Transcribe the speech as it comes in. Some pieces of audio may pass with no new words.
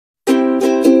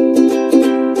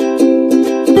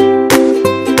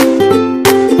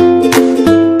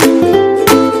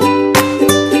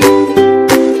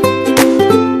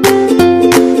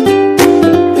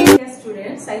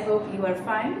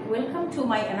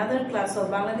another class of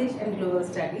Bangladesh and Global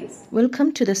Studies.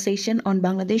 Welcome to the session on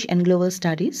Bangladesh and Global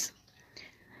Studies.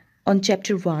 On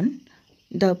Chapter 1,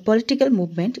 the political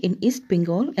movement in East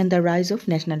Bengal and the rise of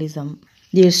nationalism.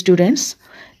 Dear students,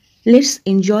 let's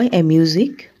enjoy a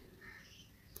music.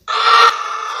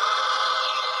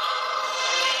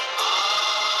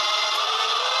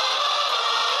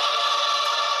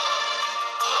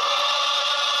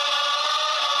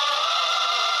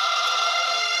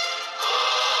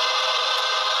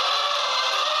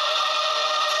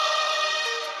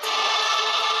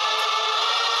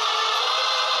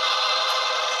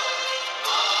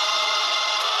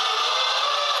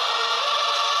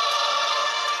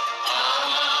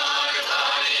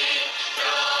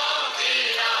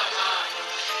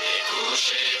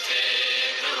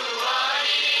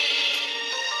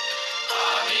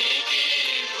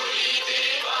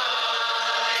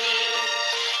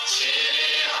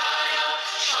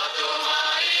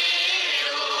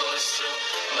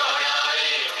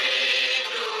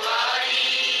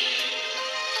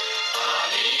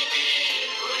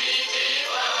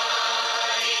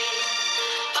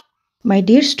 My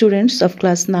dear students of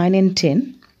class 9 and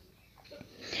 10,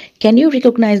 can you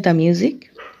recognize the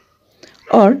music?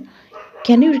 Or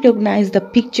can you recognize the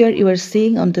picture you are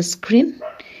seeing on the screen?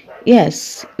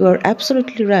 Yes, you are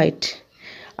absolutely right.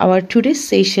 Our today's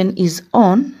session is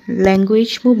on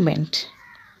language movement.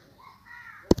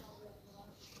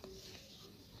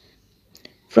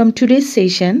 From today's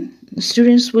session,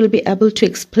 students will be able to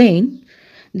explain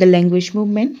the language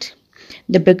movement,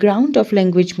 the background of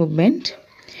language movement,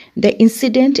 the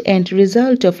incident and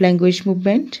result of language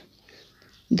movement,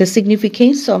 the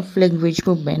significance of language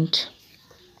movement.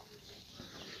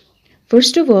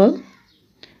 First of all,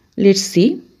 let's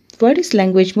see what is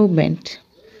language movement.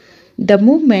 The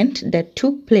movement that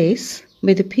took place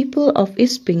with the people of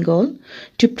East Bengal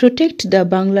to protect the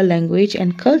Bangla language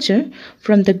and culture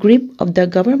from the grip of the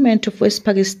government of West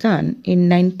Pakistan in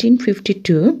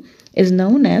 1952 is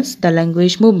known as the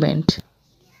language movement.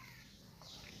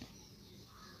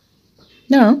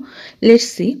 Now, let's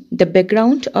see the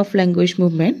background of language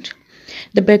movement.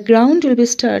 The background will be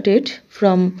started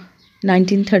from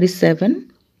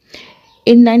 1937.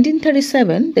 In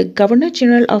 1937, the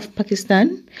Governor-General of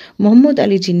Pakistan, Muhammad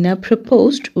Ali Jinnah,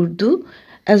 proposed Urdu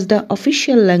as the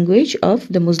official language of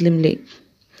the Muslim League.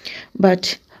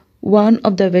 But one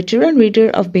of the veteran reader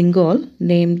of Bengal,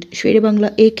 named Sher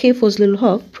Bangla A.K. Fazlul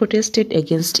Haq, protested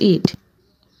against it.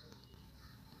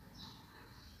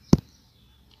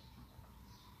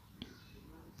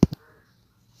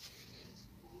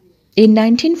 In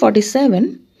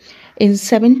 1947, in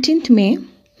 17th May,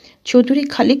 Chaudhuri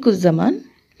Khaliquzzaman,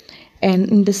 and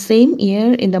in the same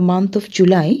year, in the month of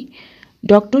July,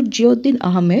 Dr. Ziauddin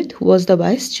Ahmed, who was the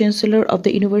Vice Chancellor of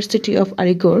the University of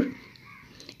Aligarh,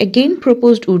 again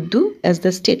proposed Urdu as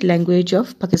the state language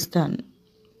of Pakistan.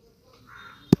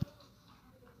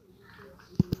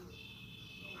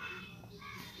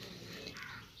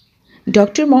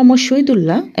 Dr. Muhammad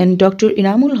Shahidullah and Dr.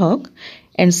 Inamul Haq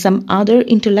and some other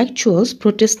intellectuals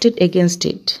protested against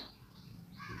it.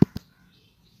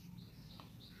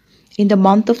 In the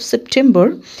month of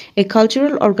September, a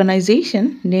cultural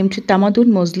organization named Tamadun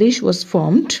Mojlis was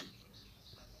formed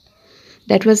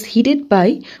that was headed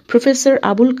by Professor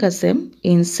Abul Qasim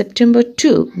in September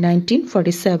 2,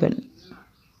 1947.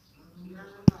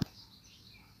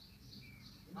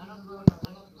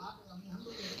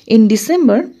 In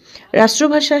December,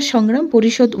 Rashtrabhasha Sangram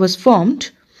Porishad was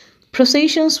formed.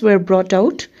 Processions were brought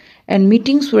out and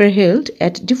meetings were held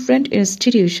at different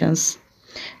institutions.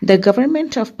 The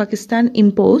government of Pakistan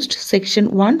imposed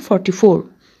Section 144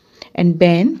 and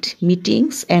banned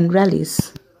meetings and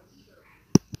rallies.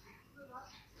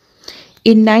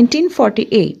 In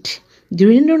 1948,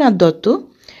 Dhirendranath Dutta,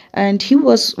 and he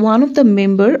was one of the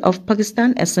members of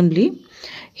Pakistan Assembly,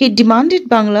 he demanded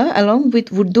Bangla along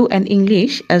with Urdu and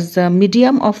English as the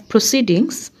medium of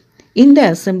proceedings in the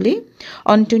Assembly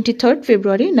on 23rd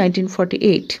February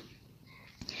 1948.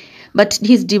 But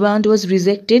his demand was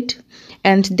rejected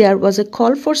and there was a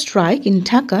call for strike in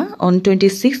Dhaka on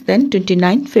 26th and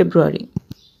 29th February.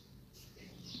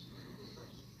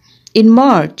 In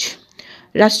March,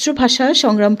 Rashtrabhasha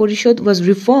Sangram Porishad was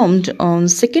reformed on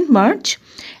 2nd March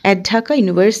at Dhaka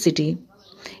University.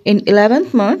 In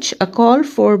 11th March, a call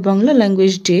for Bangla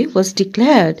Language Day was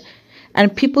declared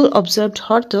and people observed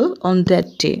Hartal on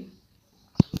that day.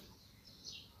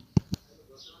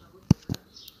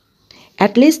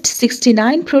 At least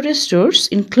 69 protesters,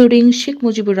 including Sheikh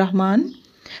Mujibur Rahman,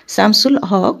 Samsul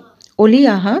Haq, Oli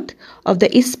Ahad of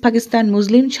the East Pakistan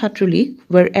Muslim Chhatra League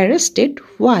were arrested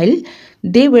while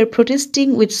they were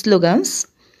protesting with slogans,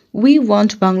 We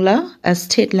want Bangla as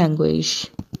state language.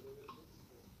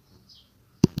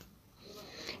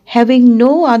 Having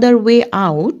no other way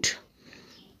out,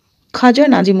 Khaja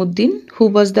Nazimuddin, who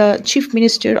was the Chief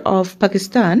Minister of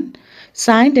Pakistan,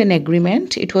 signed an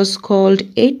agreement. It was called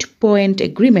 8-point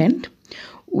agreement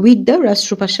with the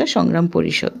Rashtrabhasha Sangram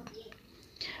Porishad.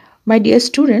 My dear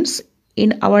students,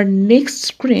 in our next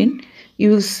screen,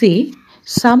 you will see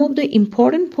some of the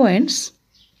important points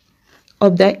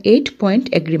of the 8-point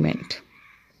agreement.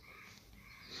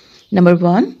 Number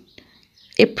 1.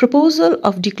 A proposal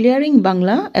of declaring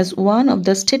Bangla as one of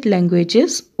the state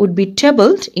languages would be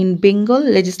tabled in Bengal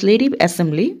Legislative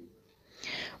Assembly.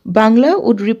 Bangla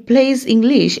would replace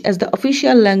English as the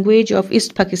official language of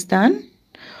East Pakistan.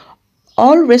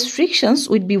 All restrictions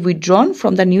would be withdrawn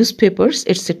from the newspapers,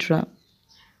 etc.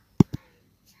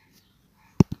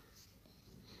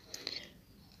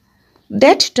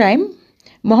 That time,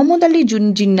 Muhammad Ali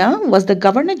Jinnah was the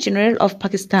Governor General of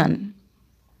Pakistan,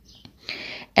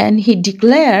 and he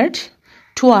declared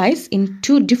twice in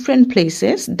 2 different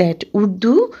places that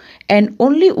Urdu and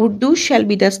only Urdu shall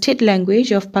be the state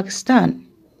language of Pakistan.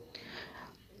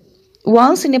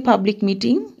 Once in a public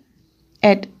meeting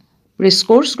at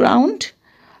Racecourse Ground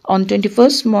on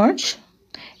 21st March,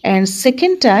 and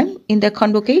second time in the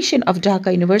convocation of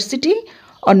Dhaka University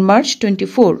on March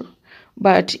 24,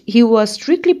 but he was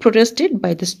strictly protested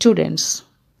by the students.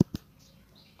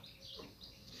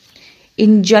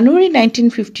 In January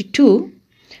 1952,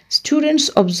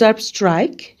 students observed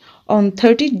strike on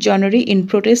 30th January in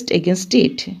protest against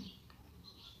it.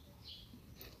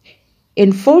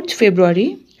 In 4th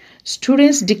February,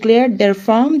 students declared their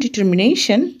firm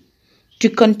determination to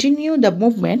continue the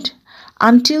movement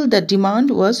until the demand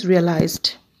was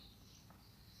realized.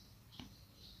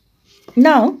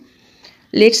 Now,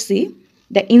 let's see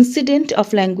the incident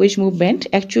of language movement.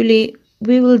 Actually,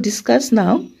 we will discuss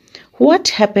now what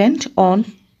happened on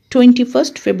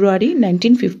 21st February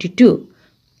 1952.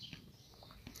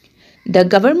 The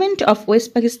government of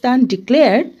West Pakistan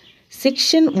declared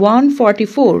Section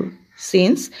 144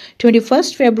 since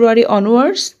 21st February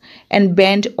onwards and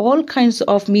banned all kinds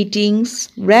of meetings,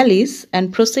 rallies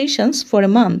and processions for a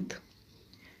month.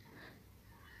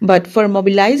 But for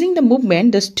mobilizing the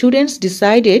movement, the students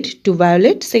decided to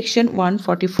violate Section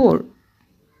 144.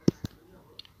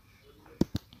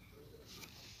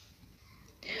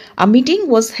 A meeting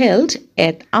was held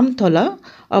at Amtola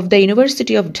of the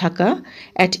University of Dhaka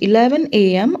at 11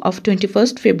 a.m. of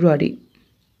 21st February.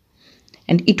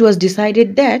 And it was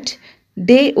decided that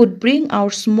they would bring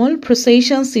out small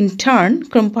processions in turn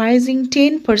comprising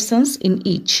 10 persons in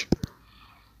each.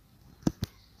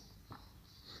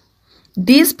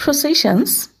 These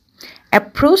processions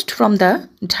approached from the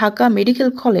Dhaka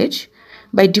Medical College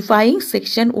by defying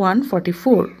Section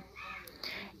 144.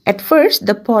 At first,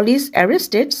 the police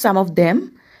arrested some of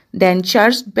them, then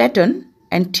charged baton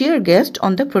and tear gassed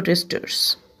on the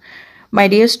protesters. My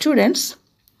dear students,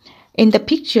 in the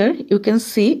picture you can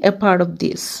see a part of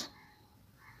this.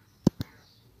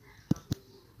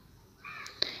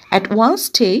 At one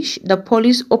stage, the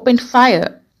police opened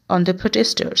fire on the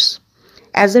protesters.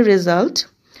 As a result,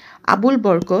 Abul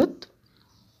Barkot,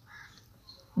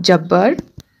 Jabbar,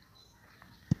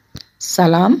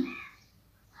 Salam,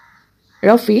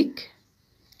 Rafiq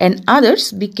and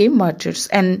others became martyrs,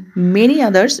 and many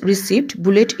others received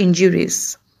bullet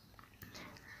injuries.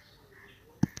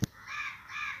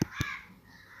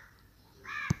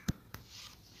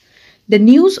 The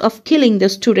news of killing the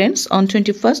students on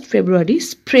 21st February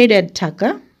spread at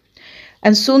Dhaka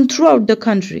and soon throughout the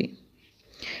country.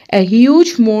 A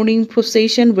huge mourning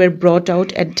procession were brought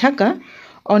out at Dhaka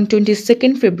on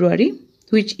 22nd February,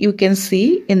 which you can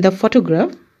see in the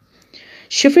photograph.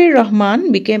 Shafir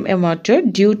Rahman became a martyr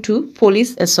due to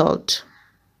police assault.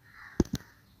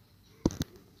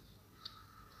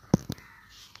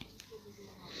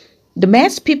 The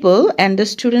mass people and the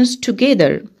students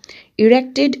together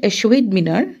erected a Shahid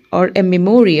Minar or a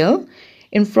memorial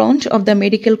in front of the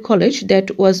medical college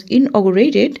that was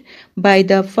inaugurated by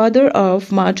the father of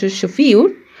Martyr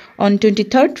Shafiur on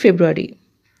 23rd February.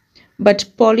 But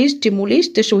police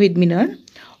demolished the Shahid Minar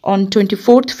on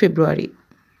 24th February.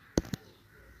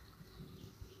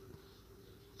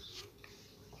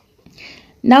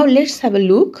 Now let's have a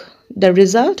look the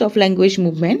result of language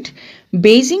movement.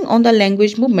 Basing on the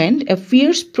language movement, a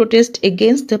fierce protest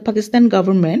against the Pakistan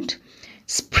government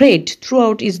spread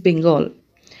throughout East Bengal,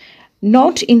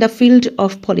 not in the field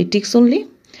of politics only,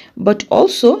 but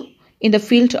also in the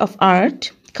field of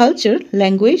art, culture,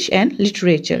 language and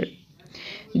literature.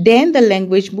 Then the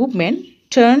language movement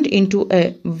turned into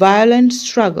a violent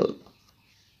struggle.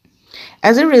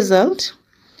 As a result,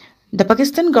 the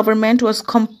Pakistan government was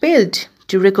compelled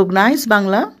to recognize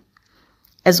Bangla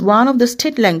as one of the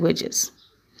state languages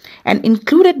and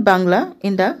included Bangla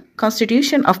in the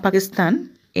Constitution of Pakistan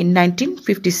in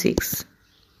 1956.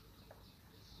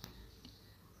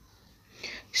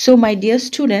 So, my dear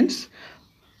students,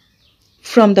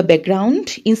 from the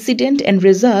background, incident and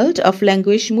result of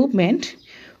language movement,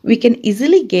 we can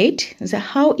easily get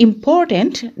how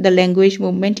important the language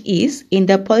movement is in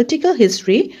the political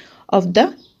history of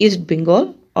the East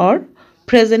Bengal or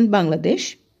present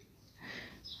Bangladesh.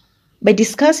 By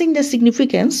discussing the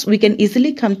significance, we can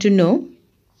easily come to know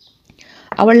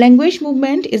our language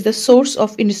movement is the source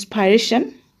of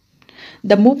inspiration.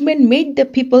 The movement made the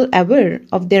people aware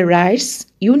of their rights,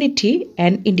 unity,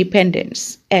 and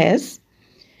independence, as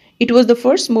it was the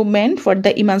first movement for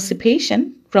the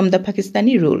emancipation from the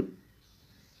Pakistani rule.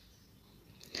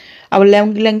 Our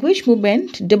language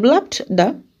movement developed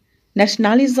the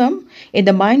nationalism in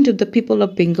the mind of the people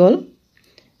of Bengal.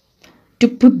 To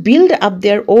build up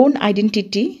their own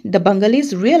identity, the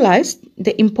Bengalis realized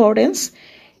the importance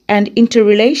and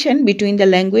interrelation between the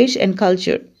language and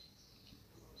culture.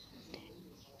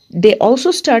 They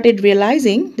also started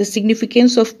realizing the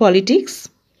significance of politics,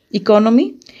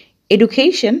 economy,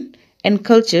 education, and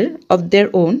culture of their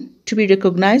own to be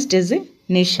recognized as a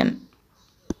nation.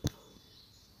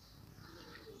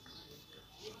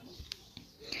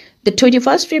 The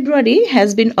 21st February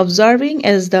has been observing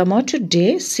as the Martyr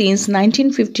Day since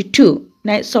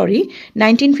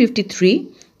 1953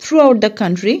 throughout the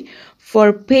country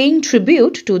for paying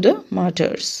tribute to the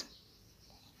martyrs.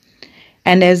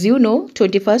 And as you know,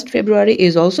 21st February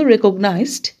is also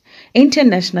recognized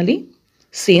internationally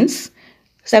since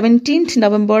 17th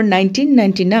November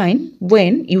 1999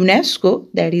 when UNESCO,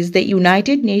 that is the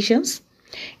United Nations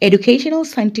Educational,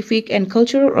 Scientific and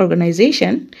Cultural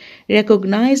Organization,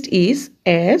 recognized it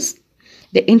as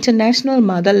the International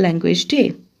Mother Language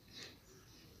Day.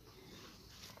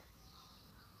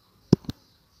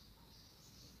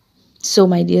 So,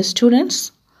 my dear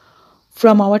students,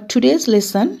 from our today's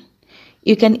lesson,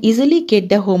 you can easily get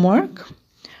the homework.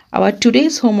 Our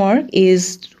today's homework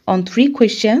is on 3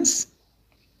 questions.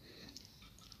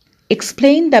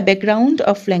 Explain the background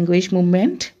of language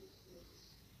movement.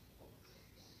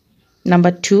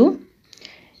 Number 2,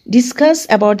 discuss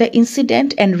about the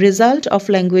incident and result of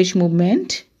language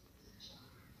movement.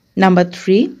 Number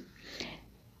 3,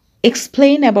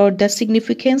 explain about the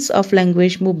significance of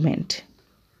language movement.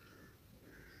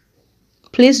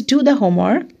 Please do the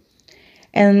homework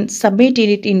and submit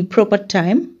it in proper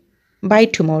time by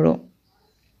tomorrow.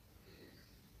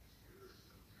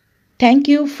 Thank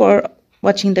you for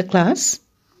watching the class.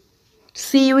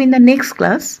 See you in the next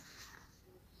class.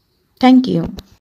 Thank you.